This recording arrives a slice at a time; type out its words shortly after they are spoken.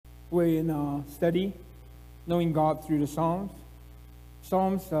We're in a study, knowing God through the Psalms.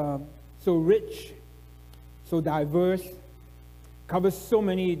 Psalms are so rich, so diverse, covers so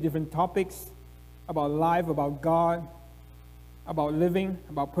many different topics about life, about God, about living,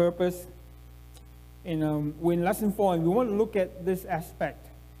 about purpose. And we're in lesson 4, and we want to look at this aspect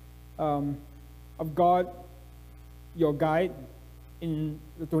of God, your guide, in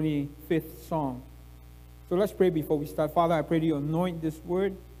the 25th Psalm. So let's pray before we start. Father, I pray that you anoint this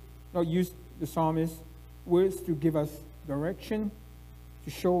word. Lord, use the psalmist's words to give us direction,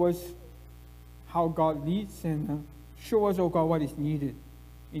 to show us how God leads, and show us, oh God, what is needed.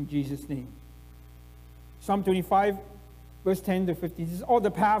 In Jesus' name. Psalm 25, verse 10 to 15. This is, all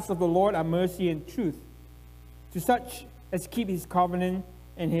the paths of the Lord are mercy and truth, to such as keep his covenant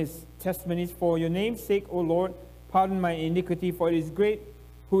and his testimonies. For your name's sake, O Lord, pardon my iniquity, for it is great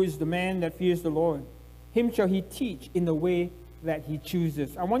who is the man that fears the Lord. Him shall he teach in the way that he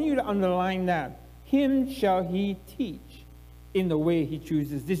chooses. I want you to underline that. Him shall he teach in the way he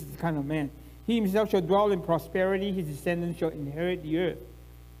chooses. This is the kind of man. He himself shall dwell in prosperity. His descendants shall inherit the earth.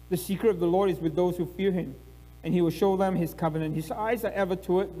 The secret of the Lord is with those who fear him, and he will show them his covenant. His eyes are ever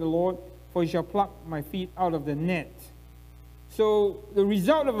toward the Lord, for he shall pluck my feet out of the net. So the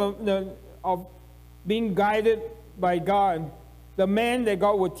result of being guided by God, the man that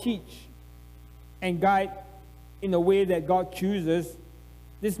God will teach and guide in the way that God chooses,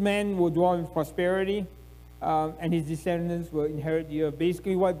 this man will dwell in prosperity, and his descendants will inherit the earth.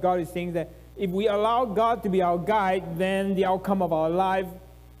 Basically, what God is saying is that if we allow God to be our guide, then the outcome of our life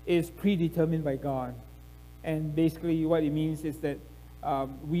is predetermined by God. And basically, what it means is that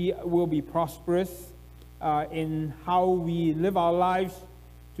we will be prosperous in how we live our lives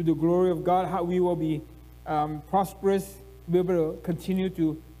to the glory of God, how we will be prosperous, be able to continue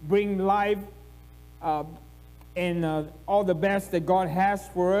to bring life and all the best that God has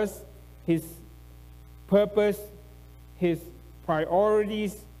for us, his purpose, his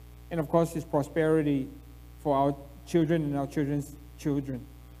priorities, and of course his prosperity for our children and our children's children.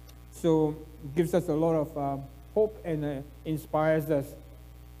 So it gives us a lot of hope and inspires us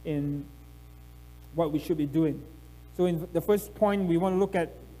in what we should be doing. So in the first point, we want to look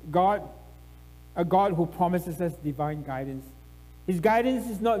at God, a God who promises us divine guidance. His guidance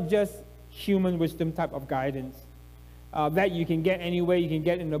is not just human wisdom type of guidance that you can get anywhere. You can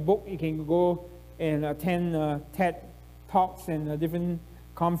get in a book. You can go and attend TED Talks and different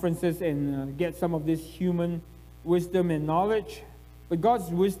conferences and get some of this human wisdom and knowledge. But God's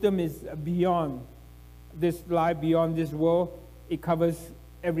wisdom is beyond this life, beyond this world. It covers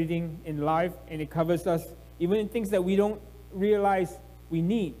everything in life, and it covers us even in things that we don't realize we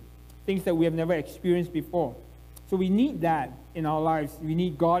need, things that we have never experienced before. So we need that in our lives. We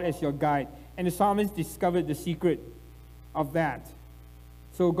need God as your guide. And the psalmist discovered the secret of that.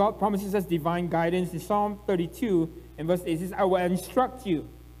 So God promises us divine guidance. In Psalm 32 and verse 8, it says, I will instruct you.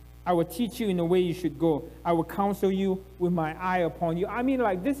 I will teach you in the way you should go. I will counsel you with my eye upon you. I mean,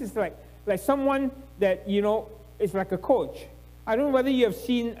 like, this is like someone that, you know, is like a coach. I don't know whether you have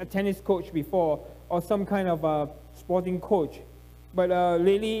seen a tennis coach before or some kind of a sporting coach. But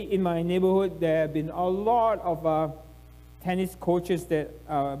lately in my neighborhood, there have been a lot of tennis coaches that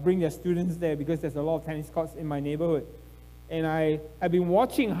bring their students there because there's a lot of tennis courts in my neighborhood. And I've been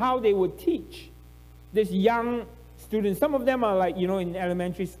watching how they would teach this young students. Some of them are like, you know, in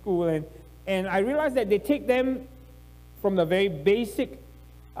elementary school. And I realized that they take them from the very basic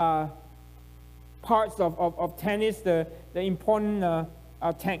parts of tennis, the important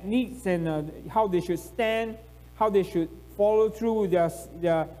techniques and how they should stand, how they should follow through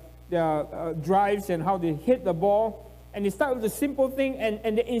their drives and how they hit the ball. And they start with the simple thing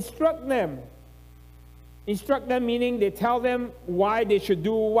and they instruct them. Instruct them meaning they tell them why they should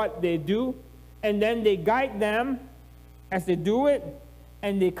do what they do, and then they guide them as they do it,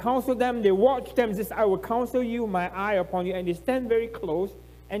 and they counsel them, they watch them. It says, I will counsel you, my eye upon you. And they stand very close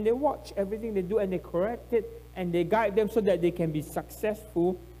and they watch everything they do and they correct it and they guide them so that they can be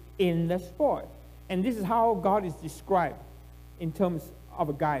successful in the sport. And this is how God is described in terms of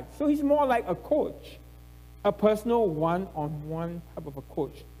a guide. So he's more like a coach, a personal one-on-one type of a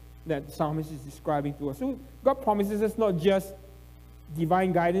coach that the psalmist is describing to us. So God promises us not just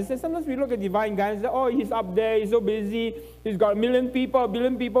divine guidance. And sometimes we look at divine guidance, oh, he's up there, he's so busy, he's got a billion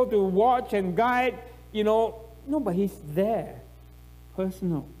people to watch and guide, you know. No, but he's there,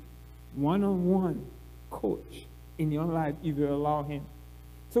 personal, one-on-one coach in your life if you allow him.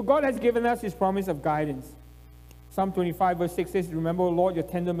 So God has given us his promise of guidance. Psalm 25 verse 6 says, remember, O Lord, your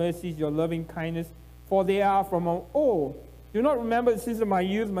tender mercies, your loving kindness, for they are from old. Do not remember the sins of my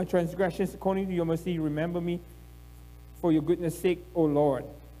youth, my transgressions. According to your mercy, remember me for your goodness' sake, O Lord.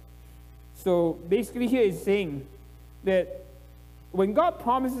 So basically here it's saying that when God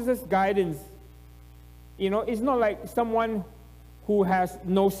promises us guidance, it's not like someone who has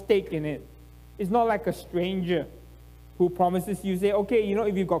no stake in it. It's not like a stranger who promises you, say, okay,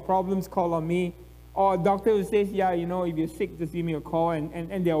 if you've got problems, call on me. Or a doctor who says, yeah, if you're sick, just give me a call.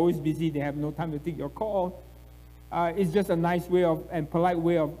 And they're always busy. They have no time to take your call. It's just a nice way and polite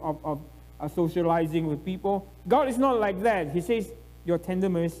way of socializing with people. God is not like that. He says, your tender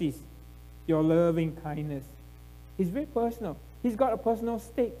mercies, your loving kindness. He's very personal. He's got a personal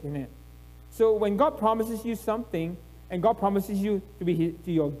stake in it. So when God promises you something, and God promises you to be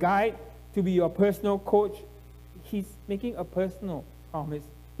your guide, to be your personal coach, He's making a personal promise.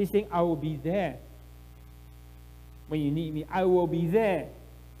 He's saying, I will be there when you need me. I will be there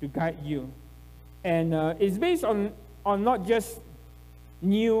to guide you. And it's based on not just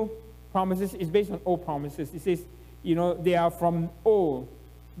new promises, it's based on old promises. It says, they are from old.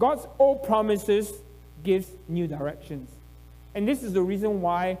 God's old promises gives new directions. And this is the reason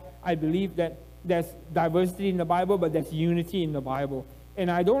why I believe that there's diversity in the Bible, but there's unity in the Bible. And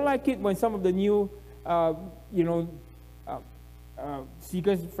I don't like it when some of the new,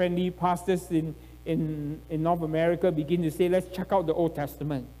 seekers-friendly pastors in North America begin to say, let's check out the Old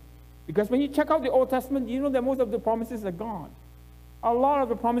Testament. Because when you check out the Old Testament, you know that most of the promises are gone. A lot of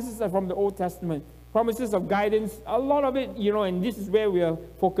the promises are from the Old Testament. Promises of guidance, a lot of it, and this is where we are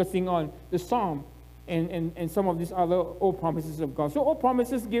focusing on, the Psalm and some of these other old promises of God. So old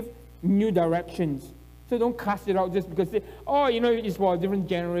promises give new directions. So don't cast it out just because, it's for a different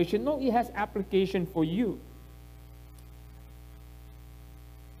generation. No, it has application for you.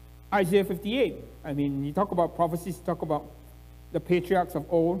 Isaiah 58. You talk about prophecies, talk about the patriarchs of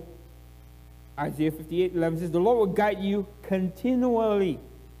old. Isaiah 58:11 says, the Lord will guide you continually.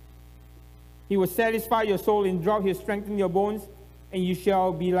 He will satisfy your soul in drought. He will strengthen your bones, and you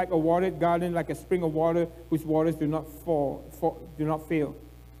shall be like a watered garden, like a spring of water, whose waters do not fail.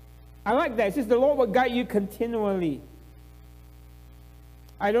 I like that. It says the Lord will guide you continually.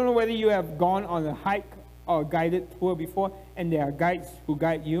 I don't know whether you have gone on a hike or a guided tour before, and there are guides who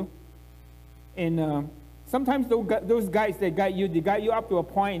guide you. And sometimes those guides that guide you, they guide you up to a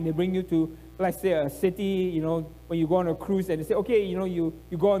point, and they bring you to, let's say, a city, when you go on a cruise, and they say, okay, you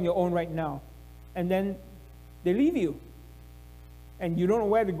go on your own right now. And then they leave you. And you don't know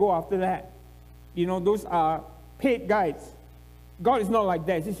where to go after that. Those are paid guides. God is not like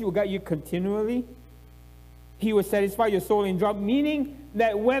that. He says He will guide you continually. He will satisfy your soul in drought, meaning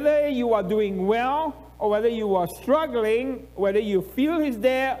that whether you are doing well or whether you are struggling, whether you feel He's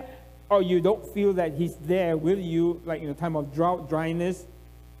there or you don't feel that He's there with you, like in a time of drought, dryness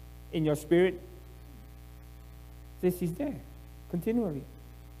in your spirit, says He's there continually.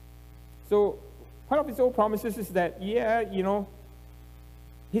 So part of His old promises is that,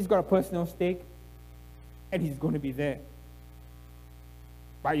 He's got a personal stake and He's going to be there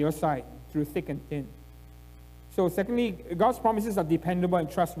by your side through thick and thin. So secondly, God's promises are dependable and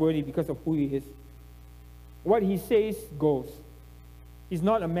trustworthy because of who He is. What He says goes. He's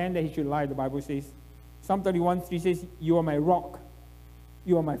not a man that He should lie, the Bible says. Psalm 31:3 says, you are my rock.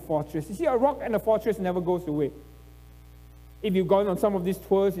 You are my fortress. You see, a rock and a fortress never goes away. If you've gone on some of these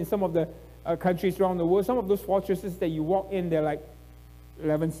tours in some of the countries around the world, some of those fortresses that you walk in, they're like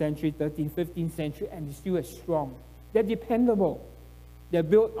 11th century, 13th, 15th century, and they're still as strong. They're dependable. They're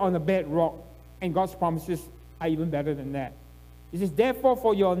built on a bedrock, and God's promises are even better than that. He says, therefore,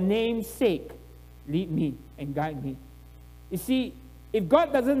 for your name's sake, lead me and guide me. You see, if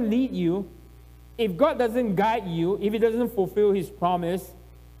God doesn't lead you, if God doesn't guide you, if He doesn't fulfill His promise,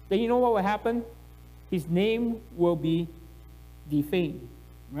 then you know what will happen? His name will be defamed,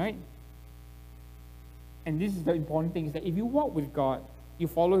 right? And this is the important thing, is that if you walk with God, you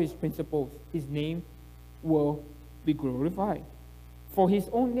follow His principles, His name will be glorified for His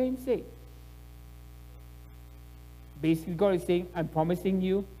own name's sake. Basically, God is saying, I'm promising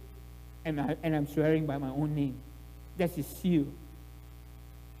you, and I'm swearing by my own name. That's His seal.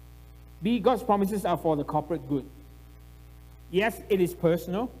 God's promises are for the corporate good. Yes, it is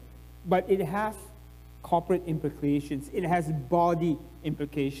personal, but it has corporate implications. It has body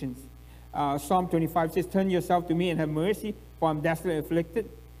implications. Psalm 25 says, turn yourself to me and have mercy, for I'm desolate and afflicted.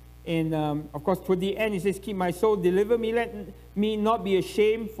 And of course, toward the end, He says, keep my soul, deliver me, let me not be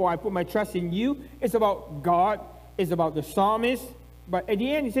ashamed, for I put my trust in you. It's about God. It's about the psalmist. But at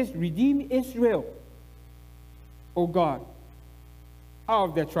the end, He says, redeem Israel, O God, out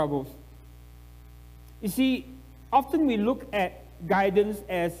of their troubles. You see, often we look at guidance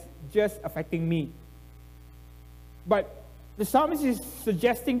as just affecting me. But the psalmist is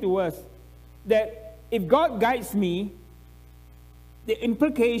suggesting to us that if God guides me, the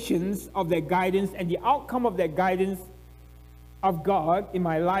implications of that guidance and the outcome of that guidance of God in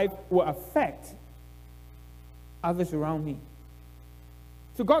my life will affect others around me.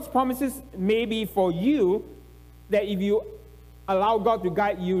 So God's promises may be for you that if you allow God to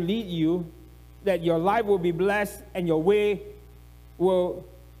guide you, lead you, that your life will be blessed and your way will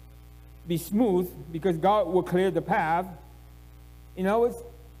be smooth because God will clear the path. In other words,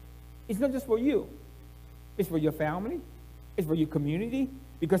 it's not just for you. It's for your family. It's for your community.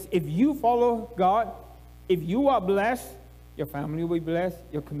 Because if you follow God, if you are blessed, your family will be blessed,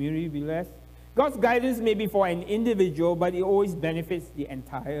 your community will be blessed. God's guidance may be for an individual, but it always benefits the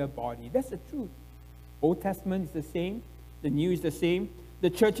entire body. That's the truth. Old Testament is the same. The New is the same. The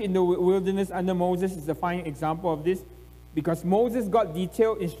church in the wilderness under Moses is a fine example of this, because Moses got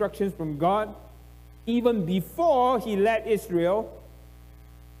detailed instructions from God even before he led Israel.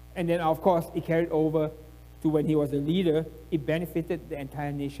 And then, of course, it carried over to when he was a leader. It benefited the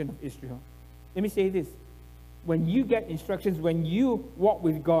entire nation of Israel. Let me say this. When you get instructions, when you walk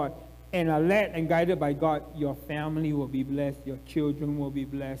with God and are led and guided by God, your family will be blessed, your children will be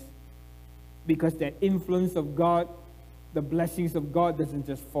blessed. Because that influence of God, the blessings of God doesn't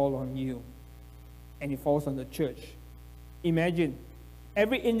just fall on you, and it falls on the church. Imagine,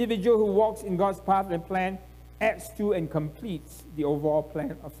 every individual who walks in God's path and plan adds to and completes the overall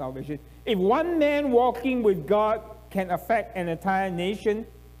plan of salvation. If one man walking with God can affect an entire nation,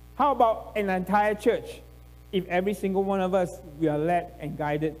 how about an entire church? If every single one of us, we are led and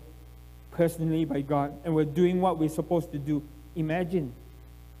guided personally by God, and we're doing what we're supposed to do, imagine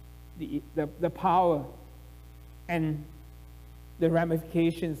the power and the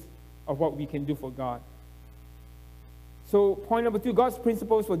ramifications of what we can do for God. So point number 2, God's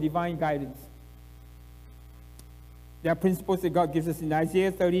principles for divine guidance. There are principles that God gives us in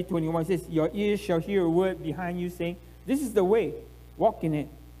Isaiah 30:21. It says, your ears shall hear a word behind you saying, this is the way, walk in it.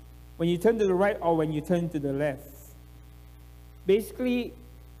 When you turn to the right or when you turn to the left. Basically,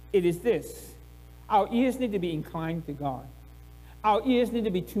 it is this. Our ears need to be inclined to God. Our ears need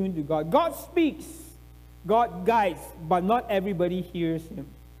to be tuned to God. God speaks. God guides, but not everybody hears him.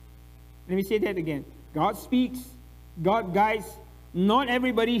 Let me say that again. God speaks. God guides. Not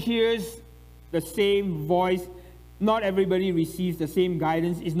everybody hears the same voice. Not everybody receives the same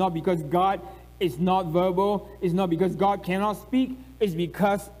guidance. It's not because God is not verbal. It's not because God cannot speak. It's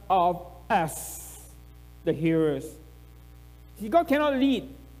because of us, the hearers. See, God cannot lead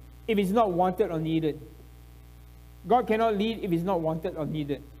if it's not wanted or needed. God cannot lead if it's not wanted or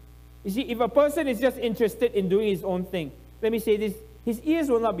needed. You see, if a person is just interested in doing his own thing, let me say this, his ears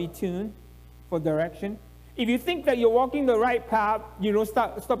will not be tuned for direction. If you think that you're walking the right path, you don't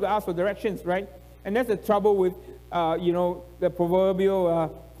stop to ask for directions, right? And that's the trouble with, the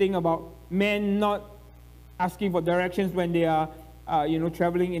proverbial thing about men not asking for directions when they are,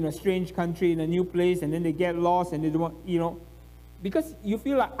 traveling in a strange country, in a new place, and then they get lost and they don't want, because you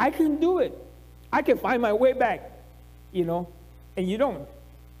feel like, I can do it. I can find my way back, and you don't.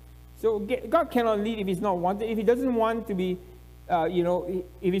 So God cannot lead if he's not wanted. If he doesn't want to be,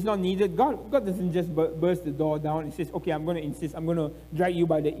 if he's not needed, God doesn't just burst the door down and says, okay, I'm going to insist. I'm going to drag you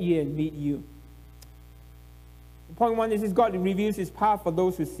by the ear and lead you. Point 1 is God reveals his path for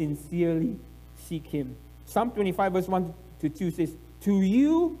those who sincerely seek him. Psalm 25 verse 1 to 2 says, to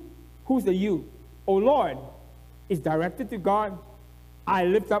you, who's the you? O Lord, is directed to God. I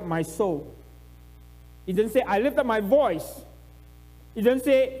lift up my soul. He doesn't say, I lift up my voice. He doesn't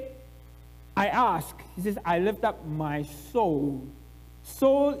say, I ask. He says, I lift up my soul.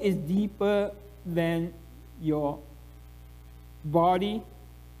 Soul is deeper than your body.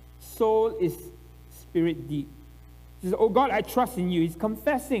 Soul is spirit deep. He says, oh God, I trust in you. He's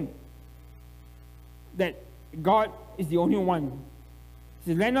confessing that God is the only one.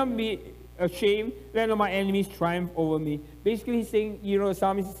 He says, let not be ashamed. Let not my enemies triumph over me. Basically, he's saying, the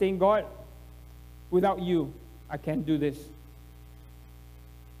psalmist is saying, God, without you, I can't do this.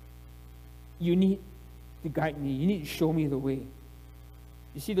 You need to guide me. You need to show me the way.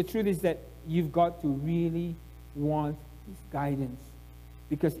 You see, the truth is that you've got to really want his guidance.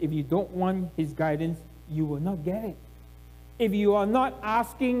 Because if you don't want his guidance, you will not get it. If you are not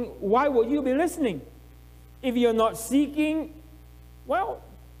asking, why will you be listening? If you're not seeking, well,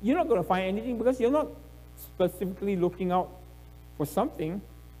 you're not going to find anything because you're not specifically looking out for something.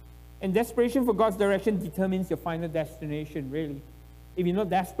 And desperation for God's direction determines your final destination, really. If you're not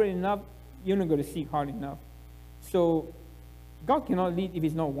desperate enough, you're not going to seek hard enough. So God cannot lead if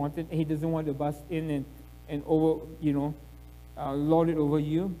he's not wanted, and he doesn't want to bust in and over, lord it over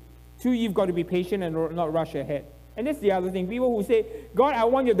you. 2, you've got to be patient and not rush ahead. And that's the other thing. People who say, God, I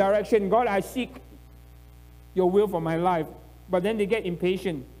want your direction. God, I seek your will for my life. but then they get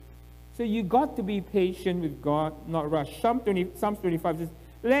impatient. So you got to be patient with God, not rush. Psalms 25 says,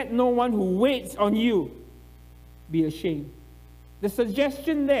 let no one who waits on you be ashamed. The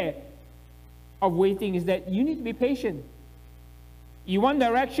suggestion there of waiting is that you need to be patient. You want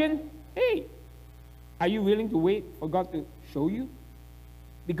direction? Hey, are you willing to wait for God to show you?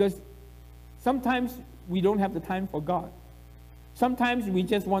 Because sometimes we don't have the time for God. Sometimes we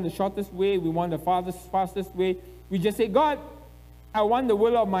just want the shortest way. We want the fastest way. We just say, God, I want the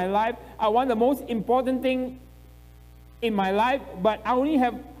will of my life. I want the most important thing in my life, but I only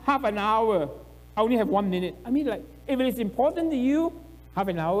have half an hour. I only have 1 minute. I mean, like, if it is important to you, half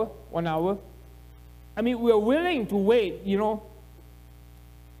an hour, 1 hour. I mean, we're willing to wait, you know.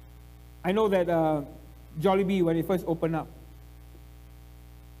 I know that Jollibee, when it first opened up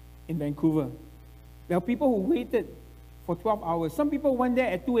in Vancouver, there are people who waited for 12 hours. Some people went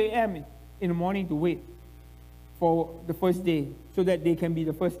there at 2 a.m. in the morning to wait for the first day so that they can be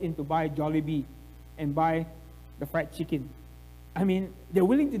the first in to buy Jollibee and buy the fried chicken. I mean, they're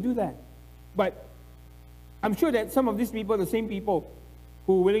willing to do that. But I'm sure that some of these people, the same people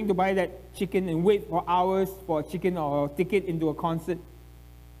who are willing to buy that chicken and wait for hours for a chicken or a ticket into a concert,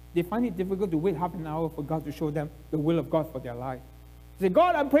 they find it difficult to wait half an hour for God to show them the will of God for their life. They say,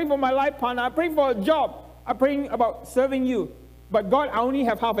 God, I'm praying for my life partner. I'm praying for a job. I'm praying about serving you. But God, I only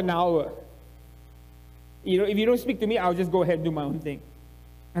have half an hour. You know, if you don't speak to me, I'll just go ahead and do my own thing.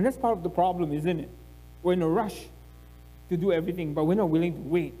 And that's part of the problem, isn't it? We're in a rush to do everything, but we're not willing to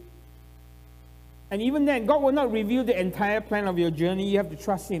wait. And even then, God will not reveal the entire plan of your journey. You have to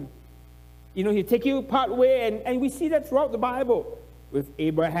trust Him. You know, He'll take you part way, and we see that throughout the Bible. With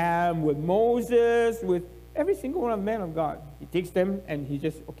Abraham, with Moses, with every single one of the men of God. He takes them and He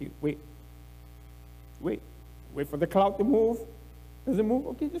just, okay, wait for the cloud to move. Does it move?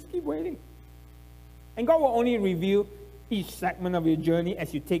 Okay, just keep waiting. And God will only reveal each segment of your journey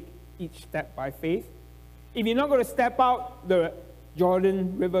as you take each step by faith. If you're not going to step out, the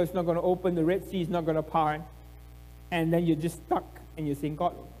Jordan River is not going to open, the Red Sea is not going to part, and then you're just stuck and you're saying,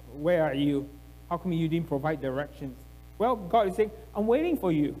 God, where are you? How come you didn't provide directions? Well, God is saying, I'm waiting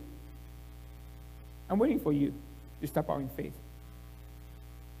for you. I'm waiting for you to step out in faith.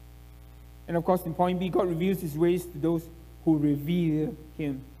 And of course, in point B, God reveals His ways to those who revere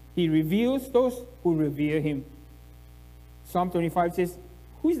Him. He reveals those who revere Him. Psalm 25 says,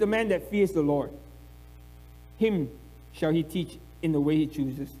 who is the man that fears the Lord? Him shall He teach in the way He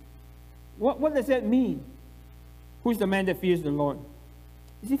chooses. What does that mean? Who is the man that fears the Lord?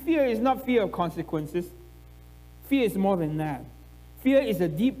 You see, fear is not fear of consequences. Fear is more than that. Fear is a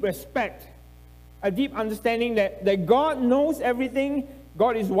deep respect, a deep understanding that God knows everything.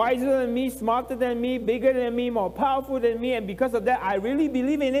 God is wiser than me, smarter than me, bigger than me, more powerful than me, and because of that, I really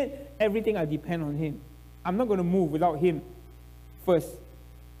believe in it. Everything I depend on Him. I'm not going to move without Him first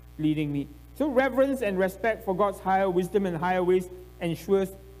leading me. So reverence and respect for God's higher wisdom and higher ways ensures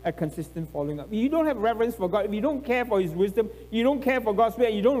a consistent following up. If you don't have reverence for God, if you don't care for His wisdom, you don't care for God's way,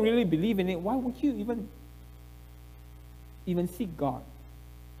 and you don't really believe in it, why would you even seek God,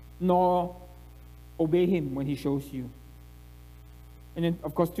 nor obey Him when He shows you? And then,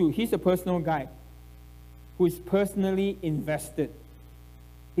 of course, too, He's a personal guide who is personally invested.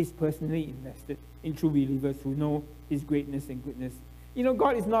 He's personally invested in true believers who know His greatness and goodness. You know,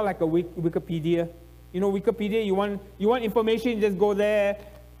 God is not like a Wikipedia. You know, Wikipedia, you want information, you just go there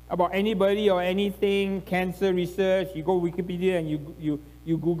about anybody or anything, cancer research, you go Wikipedia and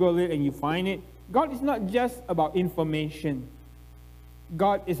you Google it and you find it. God is not just about information.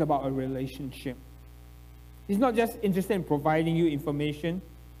 God is about a relationship. He's not just interested in providing you information.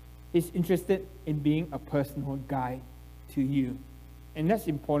 He's interested in being a personal guide to you. And that's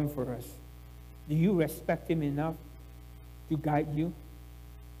important for us. Do you respect Him enough to guide you?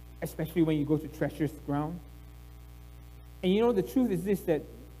 Especially when you go to treacherous ground. And you know, the truth is this, that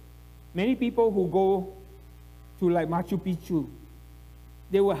many people who go to like Machu Picchu,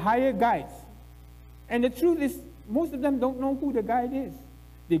 they will hire guides. And the truth is, most of them don't know who the guide is.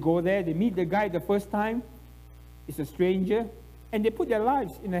 They go there, they meet the guide the first time. It's a stranger. And they put their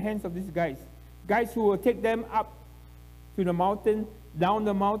lives in the hands of these guys. Guys who will take them up to the mountain, down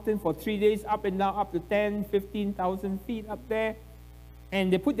the mountain for 3 days, up and down, up to 10, 15,000 feet up there.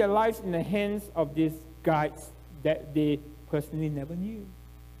 And they put their lives in the hands of these guides that they personally never knew.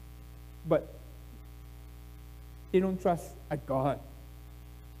 But they don't trust a God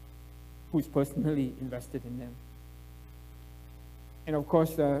who's personally invested in them. And of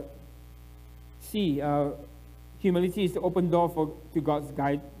course, humility is the open door to God's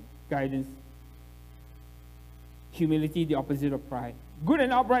guidance. Humility, the opposite of pride. Good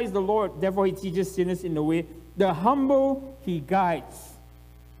and upright is the Lord, therefore He teaches sinners in the way The humble He guides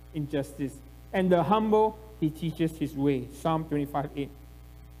in justice, and the humble He teaches His way. Psalm 25:8.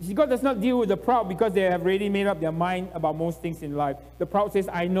 You see, God does not deal with the proud because they have already made up their mind about most things in life. The proud says,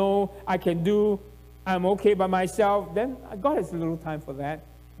 I know, I can do, I'm okay by myself. Then God has a little time for that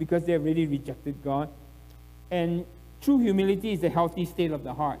because they have already rejected God. And true humility is the healthy state of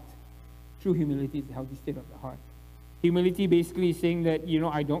the heart. True humility is the healthy state of the heart. Humility basically is saying that,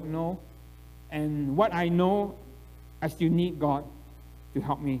 I don't know. And what I know, I still need God to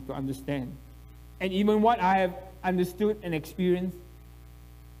help me to understand. And even what I have understood and experienced,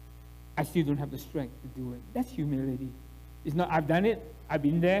 I still don't have the strength to do it. That's humility. It's not, I've done it, I've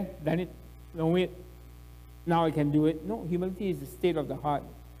been there, done it, know it, now I can do it. No, humility is the state of the heart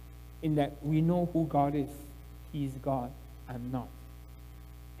in that we know who God is. He is God, I'm not.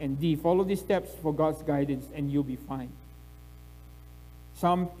 And D, follow these steps for God's guidance and you'll be fine.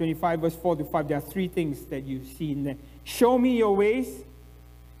 Psalm 25 verse 4 to 5, there are three things that you see in there. Show me your ways,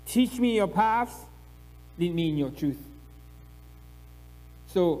 teach me your paths, lead me in your truth.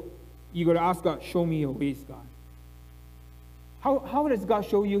 So, you got to ask God, show me your ways, God. How does God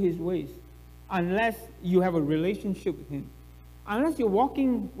show you His ways? Unless you have a relationship with Him. Unless you're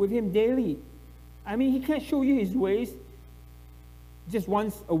walking with Him daily. I mean, He can't show you His ways just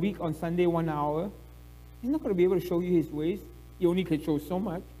once a week on Sunday, 1 hour. He's not going to be able to show you His ways. He only can show so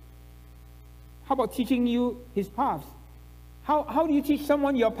much. How about teaching you His paths? How do you teach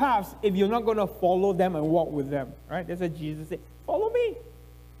someone your paths if you're not going to follow them and walk with them? Right? That's what Jesus said. Follow me.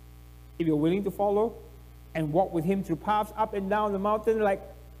 If you're willing to follow and walk with Him through paths up and down the mountain, like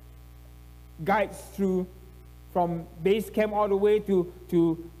guides through from base camp all the way to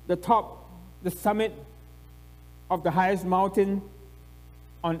the top, the summit of the highest mountain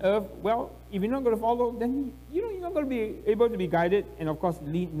on earth, well, if you're not going to follow, then you're not going to be able to be guided. And of course,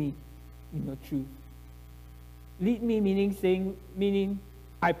 lead me in your truth. Lead me meaning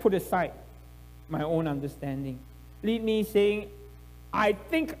I put aside my own understanding. Lead me saying, I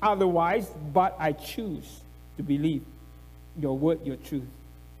think otherwise, but I choose to believe your word, your truth.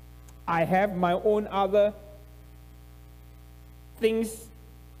 I have my own other things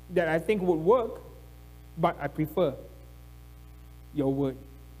that I think would work, but I prefer your word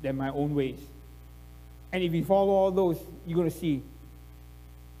than my own ways. And if you follow all those, you're going to see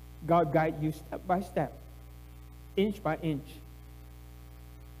God guide you step by step, inch by inch,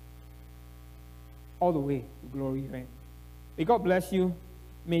 all the way to glory land. May God bless you.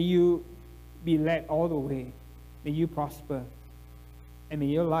 May you be led all the way. May you prosper. And may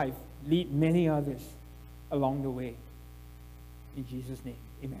your life lead many others along the way. In Jesus' name,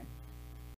 amen.